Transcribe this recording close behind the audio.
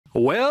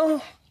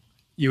Well,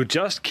 you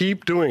just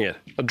keep doing it.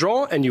 A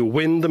draw and you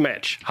win the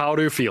match. How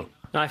do you feel?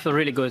 I feel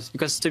really good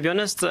because, to be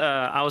honest,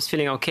 I was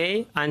feeling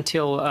okay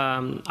until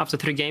after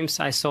 3 games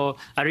I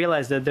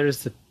realized that there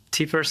is a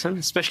T person,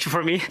 especially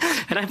for me,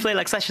 and I play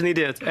like such an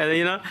idiot.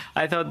 And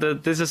I thought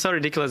that this is so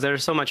ridiculous.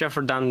 There's so much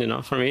effort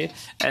done, for me,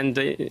 and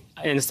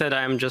instead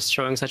I'm just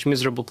showing such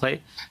miserable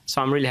play.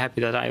 So I'm really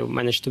happy that I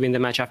managed to win the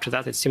match after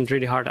that. It seemed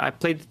really hard. I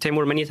played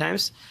Teimour many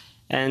times,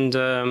 and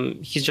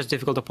he's just a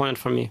difficult opponent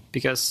for me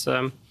because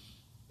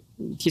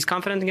he's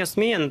confident against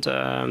me,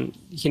 and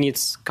he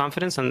needs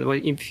confidence. And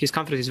if he's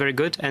confident, he's very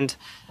good, and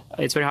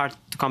it's very hard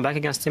to come back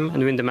against him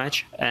and win the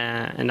match.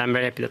 And I'm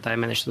very happy that I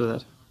managed to do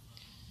that.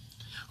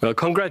 Well,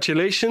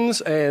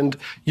 congratulations, and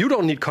you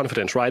don't need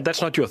confidence, right?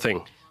 That's not your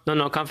thing.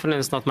 No,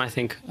 confidence is not my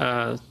thing.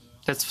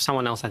 That's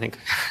someone else, I think.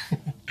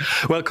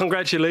 Well,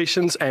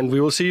 congratulations, and we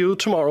will see you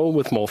tomorrow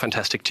with more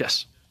fantastic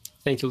chess.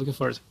 Thank you, looking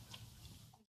forward.